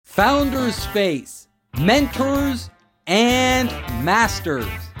Founders Space, Mentors and Masters.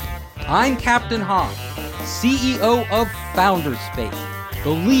 I'm Captain Hawk, CEO of Founders Space, the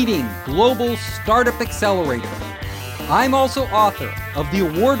leading global startup accelerator. I'm also author of the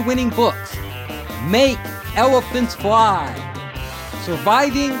award-winning books, Make Elephants Fly,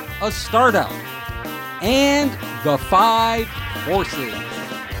 Surviving a Startup, and The Five Forces.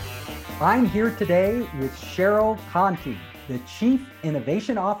 I'm here today with Cheryl Conti, the Chief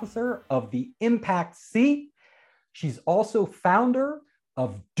Innovation Officer of the Impact Seat. She's also founder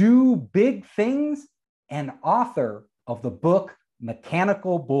of Do Big Things and author of the book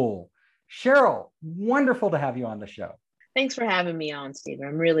Mechanical Bull. Cheryl, wonderful to have you on the show. Thanks for having me on, Stephen.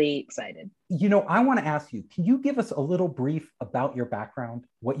 I'm really excited. I want to ask you, can you give us a little brief about your background,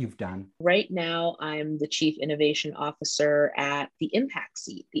 what you've done? Right now, I'm the Chief Innovation Officer at the Impact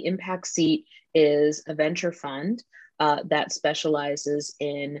Seat. The Impact Seat is a venture fund that specializes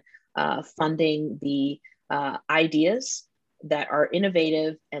in funding the ideas that are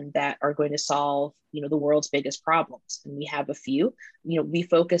innovative and that are going to solve, the world's biggest problems. And we have a few. We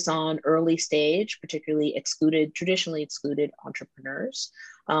focus on early stage, particularly traditionally excluded entrepreneurs.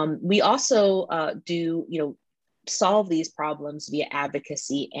 We also do, solve these problems via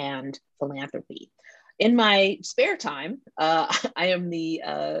advocacy and philanthropy. In my spare time, I am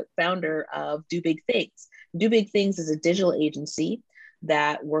the founder of Do Big Things. Do Big Things is a digital agency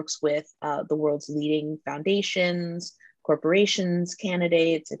that works with the world's leading foundations, corporations,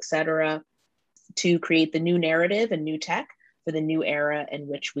 candidates, et cetera, to create the new narrative and new tech for the new era in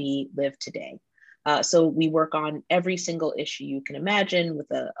which we live today. So we work on every single issue you can imagine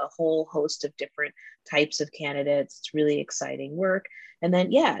with a whole host of different types of candidates. It's really exciting work. And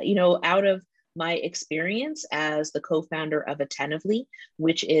then, out of my experience as the co-founder of Attentively,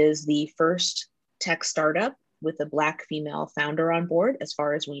 which is the first tech startup with a Black female founder on board, as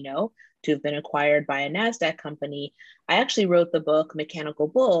far as we know, to have been acquired by a NASDAQ company, I actually wrote the book Mechanical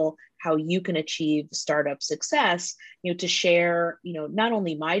Bull, How You Can Achieve Startup Success, to share, not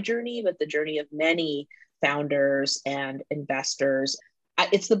only my journey, but the journey of many founders and investors.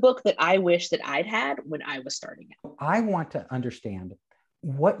 It's the book that I wish that I'd had when I was starting out. I want to understand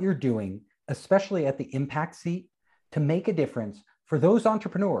what you're doing, especially at the Impact Seat, to make a difference for those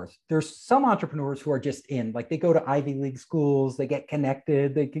entrepreneurs. There's some entrepreneurs who are just they go to Ivy League schools, they get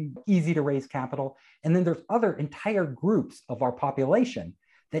connected, they can easy to raise capital. And then there's other entire groups of our population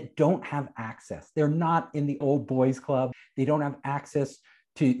that don't have access. They're not in the old boys club. They don't have access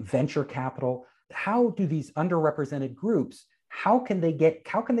to venture capital. How do these underrepresented groups, how can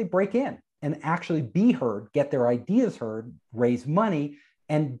they break in and actually be heard, get their ideas heard, raise money,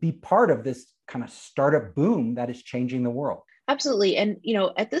 and be part of this kind of startup boom that is changing the world? Absolutely. And,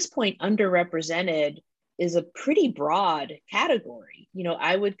 at this point, underrepresented is a pretty broad category.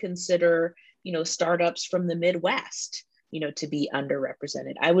 I would consider, startups from the Midwest, to be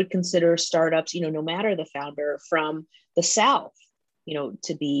underrepresented. I would consider startups, no matter the founder, from the South,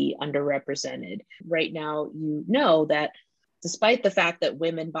 to be underrepresented. Right now, that despite the fact that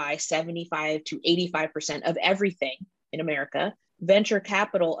women buy 75 to 85% of everything in America, venture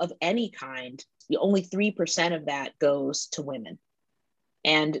capital of any kind, only 3% of that goes to women.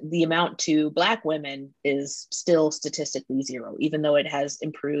 And the amount to Black women is still statistically zero, even though it has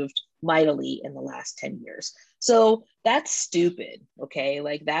improved mightily in the last 10 years. So that's stupid, okay?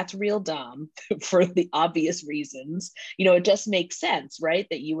 That's real dumb for the obvious reasons. It just makes sense, right?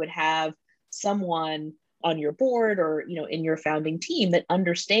 That you would have someone on your board or, in your founding team that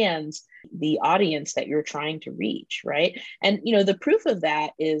understands the audience that you're trying to reach, right? And, the proof of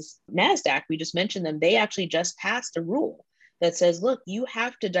that is NASDAQ, we just mentioned them, they actually just passed a rule that says, look, you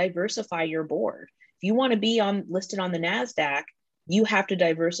have to diversify your board. If you want to be listed on the NASDAQ, you have to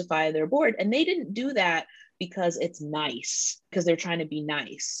diversify their board. And they didn't do that because it's nice, because they're trying to be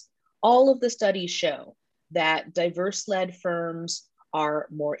nice. All of the studies show that diverse-led firms are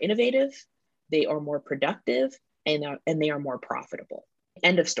more innovative, they are more productive, and they are more profitable.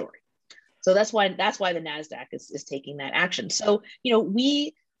 End of story. So that's why the NASDAQ is taking that action. So,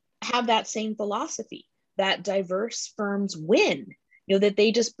 we have that same philosophy that diverse firms win, that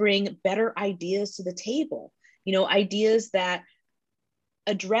they just bring better ideas to the table, ideas that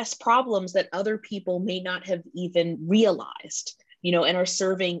address problems that other people may not have even realized, and are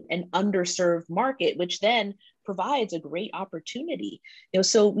serving an underserved market, which then provides a great opportunity.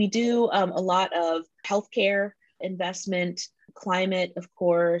 So we do a lot of healthcare investment, climate, of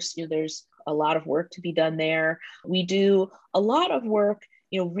course, there's a lot of work to be done there. We do a lot of work,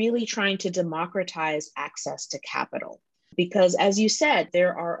 really trying to democratize access to capital. Because as you said,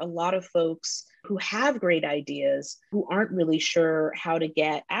 there are a lot of folks who have great ideas, who aren't really sure how to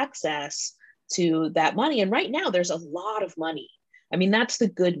get access to that money. And right now, there's a lot of money. I mean, that's the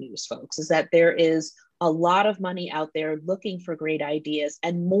good news, folks, is that there is a lot of money out there looking for great ideas,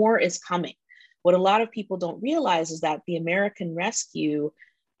 and more is coming. What a lot of people don't realize is that the American Rescue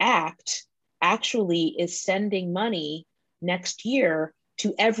Act actually is sending money next year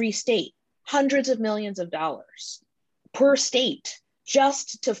to every state, hundreds of millions of dollars per state,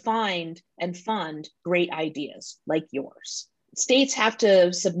 just to find and fund great ideas like yours. States have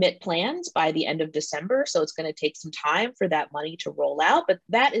to submit plans by the end of December, so it's going to take some time for that money to roll out, but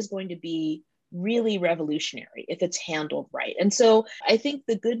that is going to be really revolutionary if it's handled right. And so I think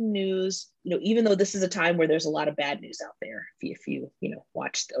the good news, even though this is a time where there's a lot of bad news out there, if you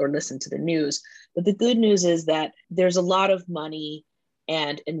watch or listen to the news, but the good news is that there's a lot of money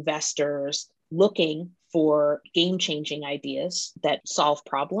and investors looking for game-changing ideas that solve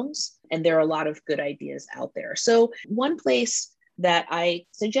problems. And there are a lot of good ideas out there. So one place that I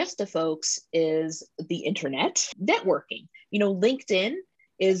suggest to folks is the internet, networking. LinkedIn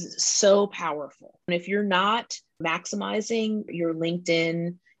is so powerful. And if you're not maximizing your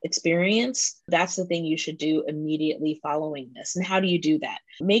LinkedIn experience, that's the thing you should do immediately following this. And how do you do that?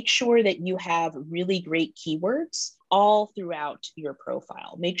 Make sure that you have really great keywords all throughout your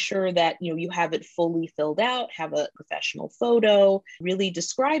profile. Make sure that you have it fully filled out, have a professional photo, really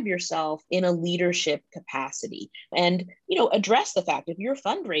describe yourself in a leadership capacity, and address the fact if you're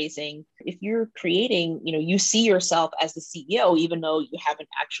fundraising, if you're creating, you see yourself as the CEO, even though you haven't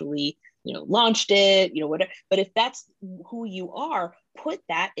actually launched it, whatever. But if that's who you are, put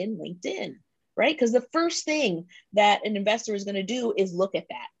that in LinkedIn, right? Because the first thing that an investor is going to do is look at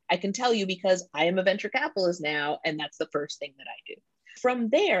that. I can tell you because I am a venture capitalist now, and that's the first thing that I do. From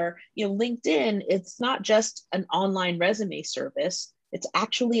there, LinkedIn, it's not just an online resume service, it's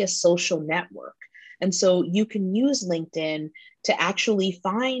actually a social network. And so you can use LinkedIn to actually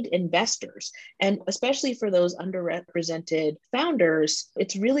find investors. And especially for those underrepresented founders,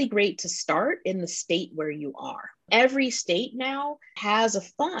 it's really great to start in the state where you are. Every state now has a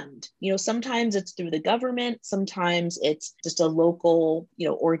fund. Sometimes it's through the government, sometimes it's just a local,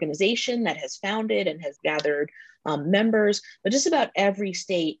 organization that has founded and has gathered members. But just about every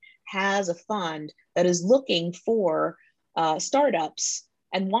state has a fund that is looking for startups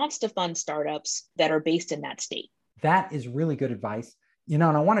and wants to fund startups that are based in that state. That is really good advice. And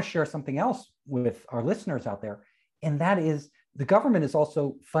I want to share something else with our listeners out there. And that is the government is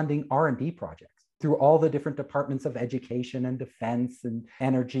also funding R&D projects through all the different departments of education and defense and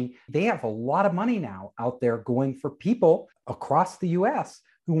energy. They have a lot of money now out there going for people across the US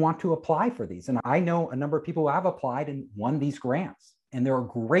who want to apply for these. And I know a number of people who have applied and won these grants. And they're a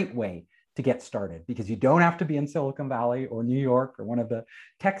great way to get started because you don't have to be in Silicon Valley or New York or one of the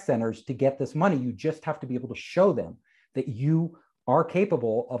tech centers to get this money. You just have to be able to show them that you are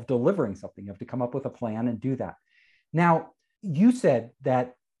capable of delivering something. You have to come up with a plan and do that. Now, you said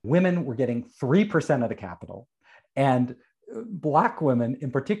that women were getting 3% of the capital, and Black women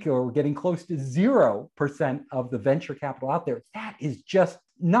in particular were getting close to 0% of the venture capital out there. That is just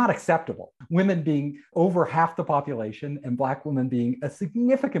not acceptable. Women being over half the population and Black women being a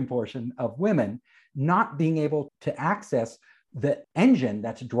significant portion of women, not being able to access the engine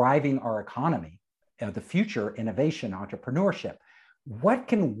that's driving our economy, the future, innovation, entrepreneurship. What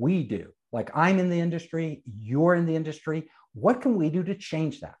can we do? Like, I'm in the industry, you're in the industry. What can we do to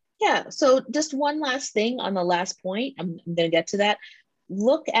change that? Yeah. So just one last thing on the last point. I'm going to get to that.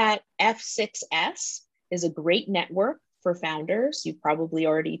 Look at F6S is a great network for founders. You've probably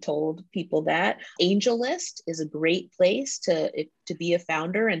already told people that. AngelList is a great place to be a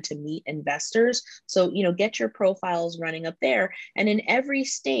founder and to meet investors. So, get your profiles running up there. And in every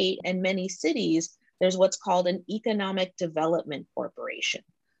state and many cities, there's what's called an economic development corporation.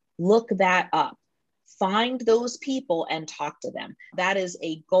 Look that up. Find those people and talk to them. That is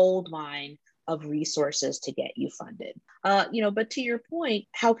a gold mine of resources to get you funded. But to your point,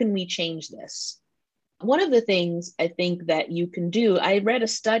 how can we change this? One of the things I think that you can do, I read a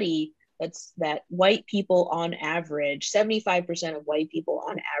study that white people on average, 75% of white people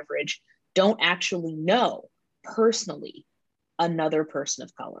on average don't actually know personally another person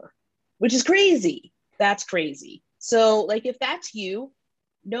of color, which is crazy. That's crazy. So like, if that's you,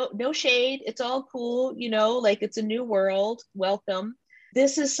 no shade, it's all cool, it's a new world, welcome.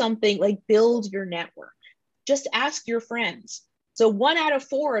 This is something like, build your network. Just ask your friends. So 1 out of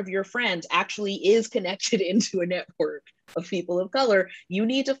 4 of your friends actually is connected into a network of people of color. You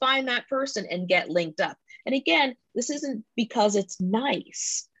need to find that person and get linked up. And again, this isn't because it's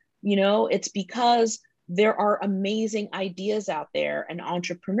nice, it's because there are amazing ideas out there and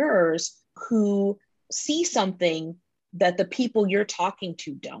entrepreneurs who see something that the people you're talking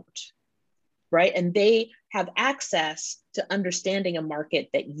to don't, right? And they have access to understanding a market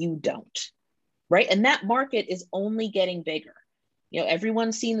that you don't, right? And that market is only getting bigger.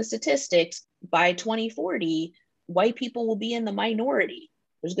 Everyone's seen the statistics. By 2040, white people will be in the minority.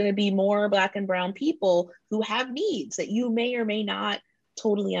 There's going to be more Black and brown people who have needs that you may or may not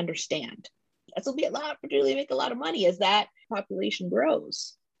totally understand. That's will be a lot, particularly make a lot of money as that population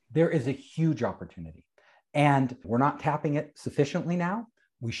grows. There is a huge opportunity, and we're not tapping it sufficiently now.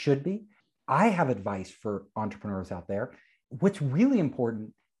 We should be. I have advice for entrepreneurs out there. What's really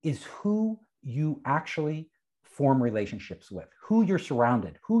important is who you actually form relationships with, who you're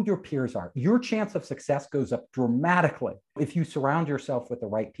surrounded, who your peers are. Your chance of success goes up dramatically if you surround yourself with the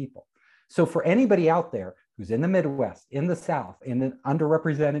right people. So for anybody out there who's in the Midwest, in the South, in an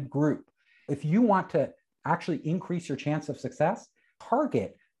underrepresented group, if you want to actually increase your chance of success,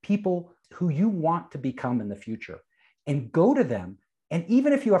 target people who you want to become in the future and go to them. And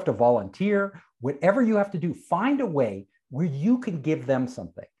even if you have to volunteer, whatever you have to do, find a way where you can give them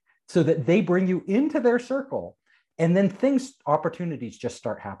something so that they bring you into their circle. And then opportunities just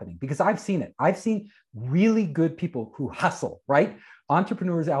start happening, because I've seen it. I've seen really good people who hustle, right?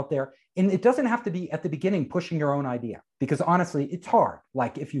 Entrepreneurs out there. And it doesn't have to be at the beginning pushing your own idea, because honestly, it's hard.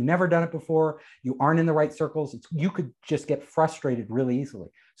 Like if you've never done it before, you aren't in the right circles, you could just get frustrated really easily.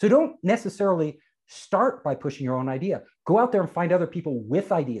 So don't necessarily start by pushing your own idea. Go out there and find other people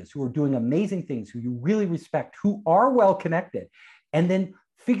with ideas who are doing amazing things, who you really respect, who are well connected, and then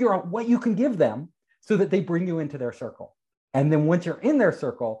figure out what you can give them so that they bring you into their circle. And then once you're in their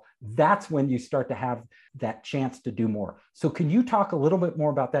circle, that's when you start to have that chance to do more. So can you talk a little bit more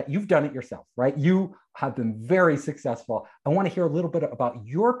about that? You've done it yourself, right? You have been very successful. I want to hear a little bit about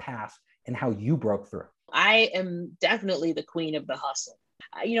your past and how you broke through. I am definitely the queen of the hustle.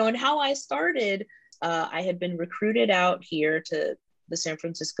 And how I started, I had been recruited out here to the San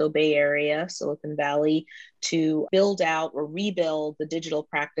Francisco Bay Area, Silicon Valley, to build out or rebuild the digital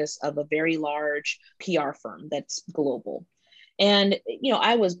practice of a very large PR firm that's global. And,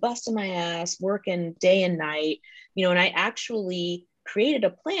 I was busting my ass, working day and night, and I actually created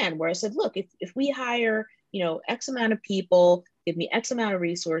a plan where I said, look, if we hire, X amount of people, give me X amount of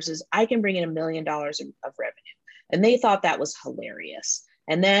resources, I can bring in $1 million of revenue. And they thought that was hilarious.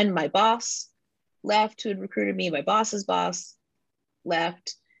 And then my boss left, who had recruited me, my boss's boss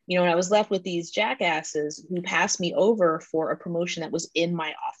left, and I was left with these jackasses who passed me over for a promotion that was in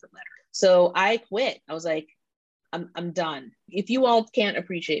my offer letter. So I quit. I was like, I'm done. If you all can't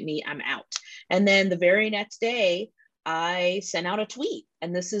appreciate me, I'm out. And then the very next day, I sent out a tweet,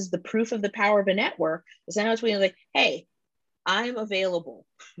 and this is the proof of the power of a network. I sent out a tweet, like, hey, I'm available.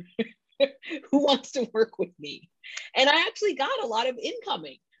 Who wants to work with me? And I actually got a lot of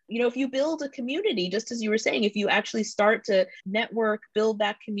incoming. If you build a community, just as you were saying, if you actually start to network, build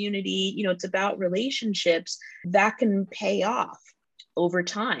that community, it's about relationships that can pay off over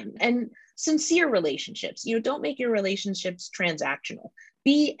time. And sincere relationships, don't make your relationships transactional.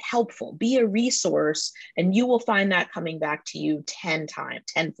 Be helpful, be a resource, and you will find that coming back to you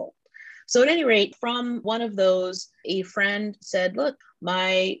tenfold. So at any rate, from one of those, a friend said, look,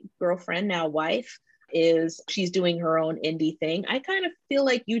 my girlfriend, now wife, she's doing her own indie thing. I kind of feel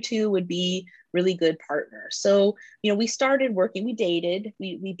like you two would be really good partners. So, we started working, we dated,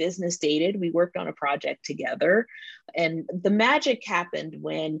 we business dated, we worked on a project together. And the magic happened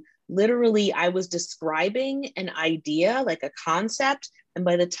when literally I was describing an idea, like a concept. And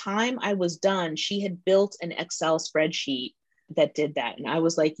by the time I was done, she had built an Excel spreadsheet that did that. And I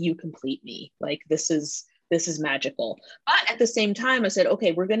was like, you complete me. Like, this is magical. But at the same time, I said,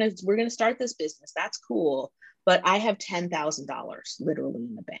 okay, we're gonna start this business. That's cool. But I have $10,000 literally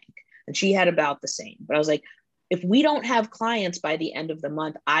in the bank. And she had about the same. But I was like, if we don't have clients by the end of the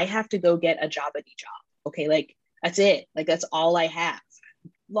month, I have to go get a jobbity job. Okay, like that's it. Like that's all I have.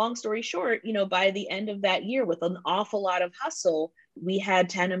 Long story short, by the end of that year, with an awful lot of hustle, we had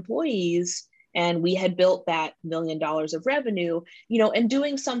 10 employees. And we had built that $1 million of revenue, and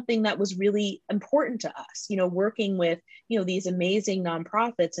doing something that was really important to us, working with, these amazing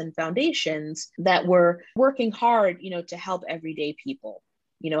nonprofits and foundations that were working hard, to help everyday people,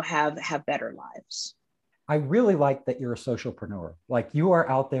 have better lives. I really like that you're a socialpreneur. Like you are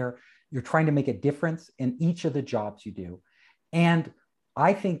out there, you're trying to make a difference in each of the jobs you do. And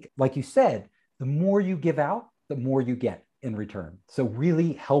I think, like you said, the more you give out, the more you get in return. So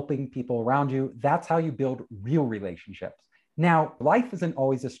really helping people around you, that's how you build real relationships. Now, life isn't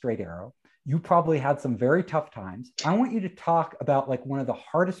always a straight arrow. You probably had some very tough times. I want you to talk about like one of the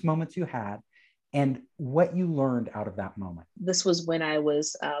hardest moments you had and what you learned out of that moment. This was when I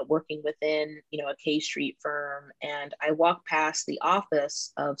was working within, a K Street firm, and I walked past the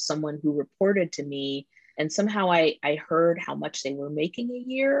office of someone who reported to me, and somehow I heard how much they were making a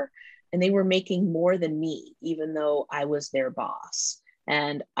year, and they were making more than me, even though I was their boss.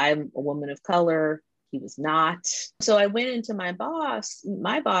 And I'm a woman of color. He was not. So I went into my boss,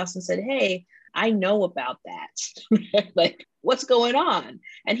 and said, "Hey, I know about that." Like, what's going on?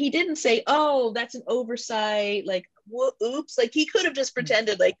 And he didn't say, "Oh, that's an oversight." Like, oops. Like, he could have just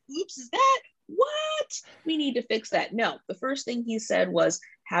pretended like, "Oops, is that what? We need to fix that." No, the first thing he said was,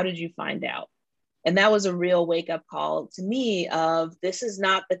 "How did you find out?" And that was a real wake up call to me of, this is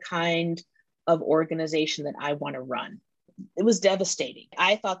not the kind of organization that I want to run. It was devastating.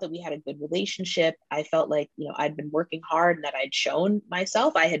 I thought that we had a good relationship. I felt like, I'd been working hard and that I'd shown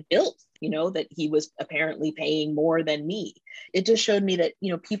myself. I had built, that he was apparently paying more than me. It just showed me that,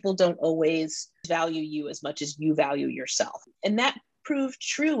 people don't always value you as much as you value yourself. And that proved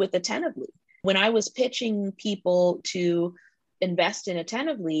true with Attentively. When I was pitching people to invest in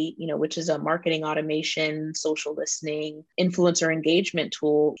Attentively, which is a marketing automation, social listening, influencer engagement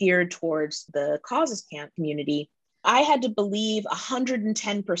tool geared towards the causes camp community, I had to believe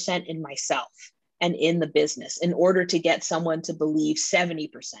 110% in myself and in the business in order to get someone to believe 70%.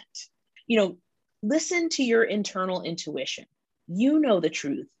 Listen to your internal intuition. You know the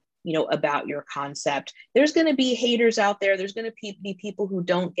truth, about your concept. There's going to be haters out there. There's going to be people who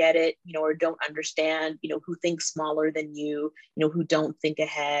don't get it, or don't understand, who think smaller than you, who don't think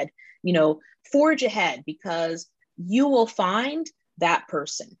ahead, forge ahead, because you will find that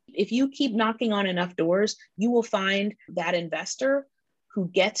person. If you keep knocking on enough doors, you will find that investor who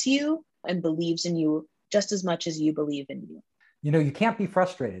gets you and believes in you just as much as you believe in you. You can't be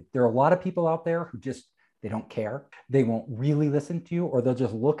frustrated. There are a lot of people out there who they don't care. They won't really listen to you, or they'll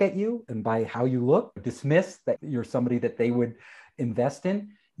just look at you and by how you look, dismiss that you're somebody that they would invest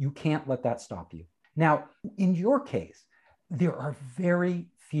in. You can't let that stop you. Now, in your case, there are very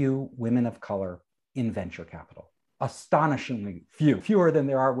few women of color in venture capital. Astonishingly fewer than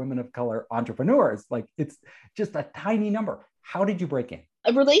there are women of color entrepreneurs. Like, it's just a tiny number. How did you break in?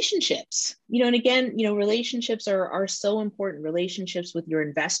 Relationships, and again, relationships are so important. Relationships with your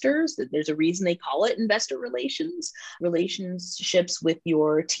investors, that there's a reason they call it investor relations. Relationships with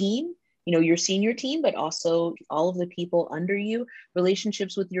your team, your senior team, but also all of the people under you.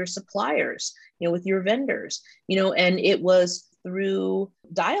 Relationships with your suppliers, with your vendors, and it was through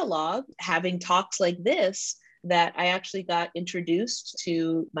dialogue, having talks like this, that I actually got introduced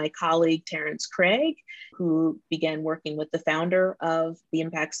to my colleague, Terrence Craig, who began working with the founder of the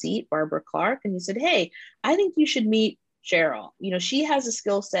Impact Seat, Barbara Clark. And he said, "Hey, I think you should meet Cheryl. She has a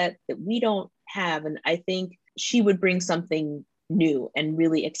skill set that we don't have. And I think she would bring something new and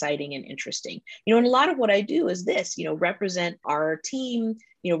really exciting and interesting." And a lot of what I do is this, represent our team,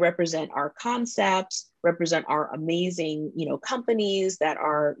 represent our concepts, represent our amazing, companies that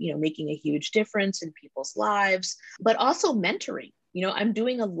are, making a huge difference in people's lives, but also mentoring. I'm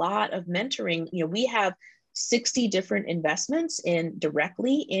doing a lot of mentoring. We have 60 different investments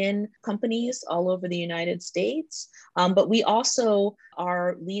directly in companies all over the United States. But we also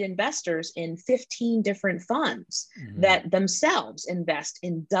are lead investors in 15 different funds that themselves invest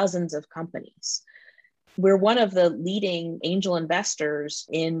in dozens of companies. We're one of the leading angel investors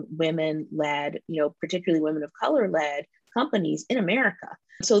in women-led, particularly women of color-led companies in America.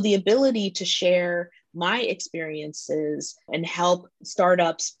 So the ability to share my experiences and help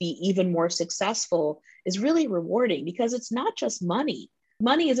startups be even more successful is really rewarding, because it's not just money.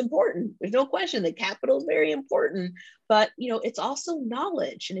 Money is important. There's no question that capital is very important, but it's also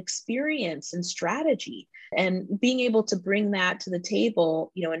knowledge and experience and strategy, and being able to bring that to the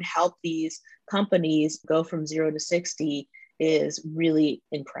table, and help these companies go from 0 to 60 is really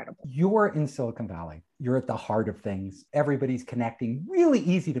incredible. You're in Silicon Valley. You're at the heart of things. Everybody's connecting. Really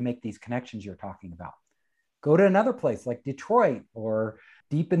easy to make these connections you're talking about. Go to another place like Detroit or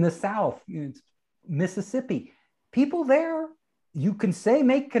deep in the South, Mississippi. People there, you can say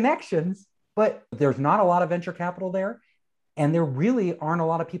make connections, but there's not a lot of venture capital there. And there really aren't a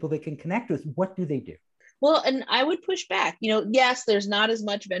lot of people they can connect with. What do they do? Well, and I would push back. Yes, there's not as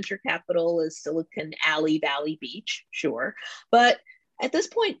much venture capital as Silicon Alley, Valley Beach, sure. But at this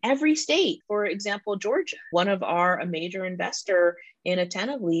point, every state, for example, Georgia, one of a major investor in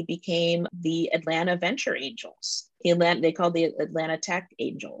Attentively became the Atlanta Venture Angels. They called the Atlanta Tech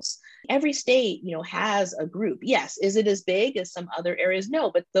Angels. Every state, has a group. Yes, is it as big as some other areas?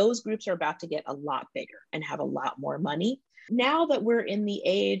 No, but those groups are about to get a lot bigger and have a lot more money. Now that we're in the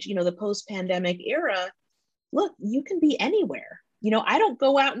age, the post-pandemic era, look, you can be anywhere. I don't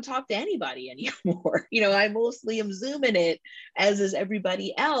go out and talk to anybody anymore. I mostly am Zooming it, as is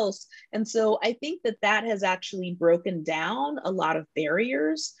everybody else. And so I think that has actually broken down a lot of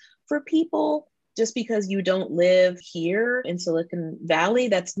barriers for people. Just because you don't live here in Silicon Valley,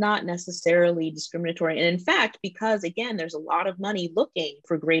 that's not necessarily discriminatory. And in fact, because again, there's a lot of money looking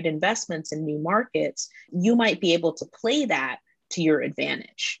for great investments in new markets, you might be able to play that to your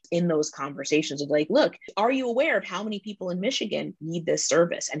advantage in those conversations of like, look, are you aware of how many people in Michigan need this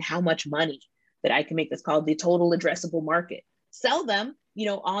service and how much money that I can make? That's called the total addressable market. Sell them,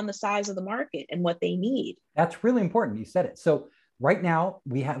 on the size of the market and what they need. That's really important. You said it. So right now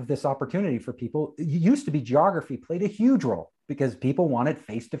we have this opportunity for people. It used to be geography played a huge role because people wanted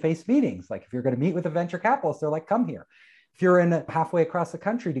face-to-face meetings. Like if you're going to meet with a venture capitalist, they're like, come here. If you're in halfway across the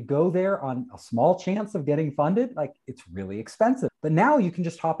country, to go there on a small chance of getting funded, like it's really expensive. But now you can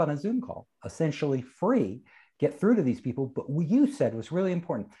just hop on a Zoom call, essentially free, get through to these people. But what you said was really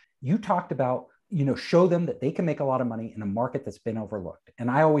important. You talked about, show them that they can make a lot of money in a market that's been overlooked.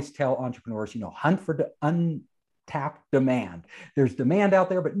 And I always tell entrepreneurs, hunt for untapped demand. There's demand out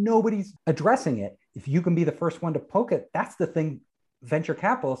there, but nobody's addressing it. If you can be the first one to poke it, that's the thing. Venture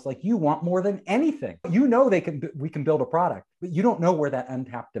capitalists like you want more than anything. We can build a product, but you don't know where that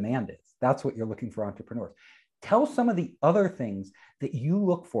untapped demand is. That's what you're looking for entrepreneurs. Tell some of the other things that you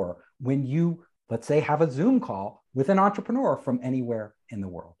look for when you, let's say, have a Zoom call with an entrepreneur from anywhere in the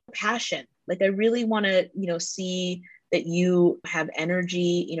world. Passion. Like I really want to, see that you have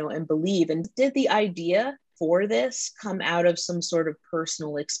energy, and believe. And did the idea for this come out of some sort of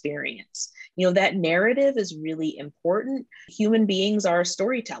personal experience? That narrative is really important. Human beings are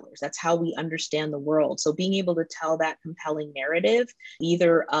storytellers. That's how we understand the world. So being able to tell that compelling narrative,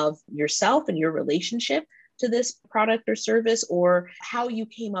 either of yourself and your relationship to this product or service, or how you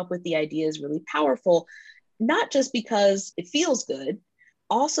came up with the idea, is really powerful, not just because it feels good,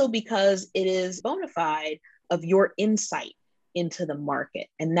 also because it is bona fide of your insight into the market.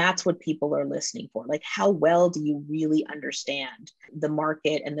 And that's what people are listening for. Like, how well do you really understand the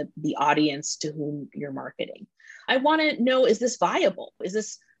market and the audience to whom you're marketing? I want to know, is this viable? Is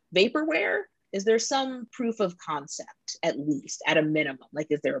this vaporware? Is there some proof of concept, at least at a minimum? Like,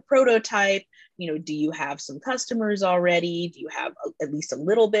 is there a prototype? Do you have some customers already? Do you have at least a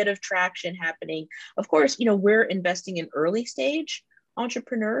little bit of traction happening? Of course, we're investing in early stage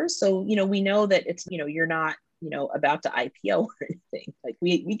entrepreneurs. So, we know that it's, you're not about to IPO or anything. Like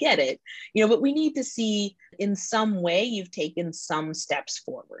we get it, but we need to see in some way you've taken some steps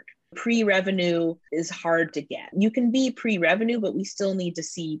forward. Pre-revenue is hard to get. You can be pre-revenue, but we still need to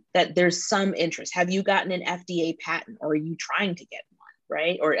see that there's some interest. Have you gotten an FDA patent, or are you trying to get one,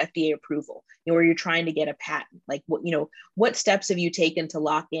 right? Or FDA approval, or you're trying to get a patent? Like what steps have you taken to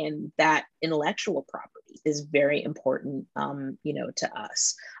lock in that intellectual property is very important, to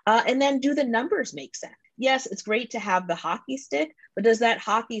us. And then, do the numbers make sense? Yes, it's great to have the hockey stick, but does that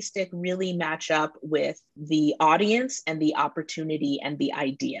hockey stick really match up with the audience and the opportunity and the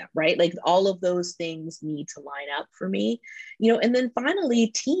idea, right? Like all of those things need to line up for me, and then finally,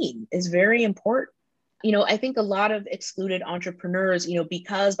 team is very important. I think a lot of excluded entrepreneurs,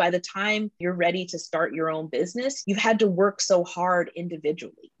 because by the time you're ready to start your own business, you've had to work so hard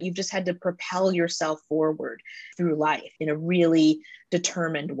individually. You've just had to propel yourself forward through life in a really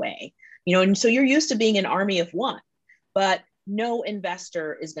determined way. And so you're used to being an army of one, but no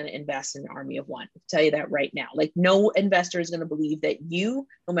investor is going to invest in an army of one. I'll tell you that right now. Like no investor is going to believe that you,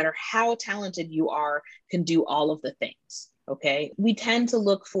 no matter how talented you are, can do all of the things. Okay. We tend to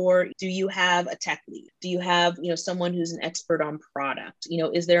look for, do you have a tech lead? Do you have, someone who's an expert on product?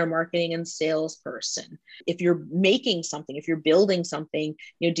 Is there a marketing and sales person? If you're making something, if you're building something,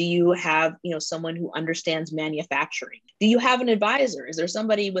 do you have, someone who understands manufacturing? Do you have an advisor? Is there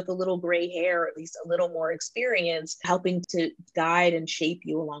somebody with a little gray hair, or at least a little more experience, helping to guide and shape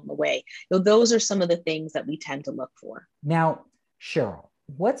you along the way? Those are some of the things that we tend to look for. Now, Cheryl,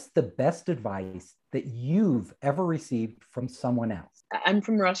 what's the best advice that you've ever received from someone else? I'm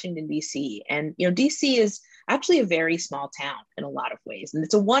from Washington, D.C. And, D.C. is actually a very small town in a lot of ways. And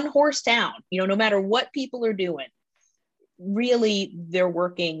it's a one-horse town. No matter what people are doing, really, they're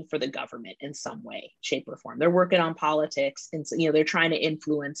working for the government in some way, shape, or form. They're working on politics. And, they're trying to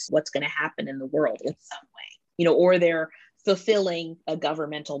influence what's going to happen in the world in some way, or they're fulfilling a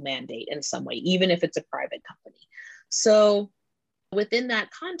governmental mandate in some way, even if it's a private company. So within that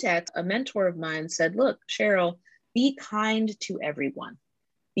context, a mentor of mine said, look, Cheryl, be kind to everyone,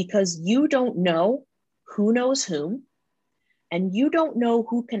 because you don't know who knows whom, and you don't know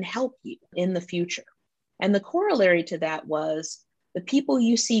who can help you in the future. And the corollary to that was the people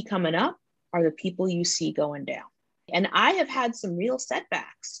you see coming up are the people you see going down. And I have had some real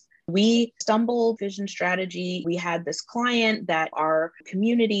setbacks. We stumbled vision strategy. We had this client that our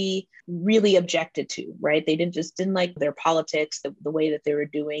community really objected to, right? They didn't like their politics, the way that they were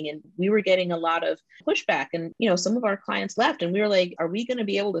doing. And we were getting a lot of pushback. And, some of our clients left and we were like, are we going to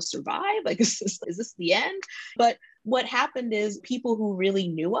be able to survive? Like, is this the end? But what happened is people who really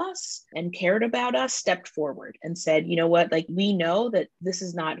knew us and cared about us stepped forward and said, you know what, like, we know that this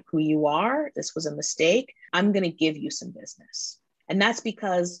is not who you are. This was a mistake. I'm going to give you some business. And that's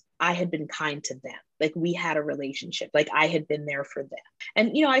because I had been kind to them. Like, we had a relationship, like I had been there for them.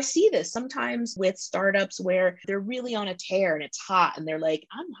 And, I see this sometimes with startups where they're really on a tear and it's hot and they're like,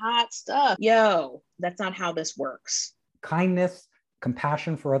 I'm hot stuff. Yo, that's not how this works. Kindness,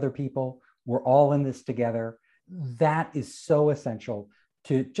 compassion for other people. We're all in this together. That is so essential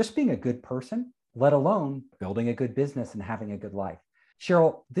to just being a good person, let alone building a good business and having a good life.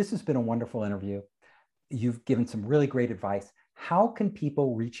 Cheryl, this has been a wonderful interview. You've given some really great advice. How can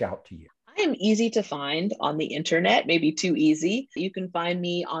people reach out to you? I am easy to find on the internet, maybe too easy. You can find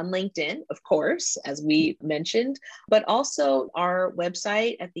me on LinkedIn, of course, as we mentioned, but also our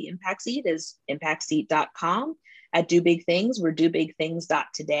website at the Impact Seat is impactseat.com. At Do Big Things, we're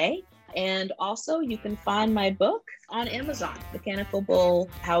dobigthings.today. And also you can find my book on Amazon, Mechanical Bull,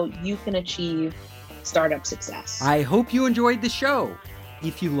 How You Can Achieve Startup Success. I hope you enjoyed the show.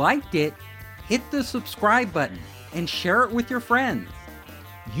 If you liked it, hit the subscribe button and share it with your friends.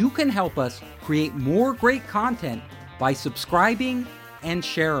 You can help us create more great content by subscribing and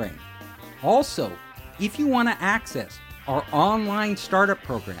sharing. Also, if you want to access our online startup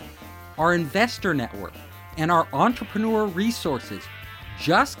program, our investor network, and our entrepreneur resources,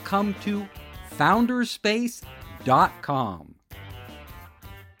 just come to founderspace.com.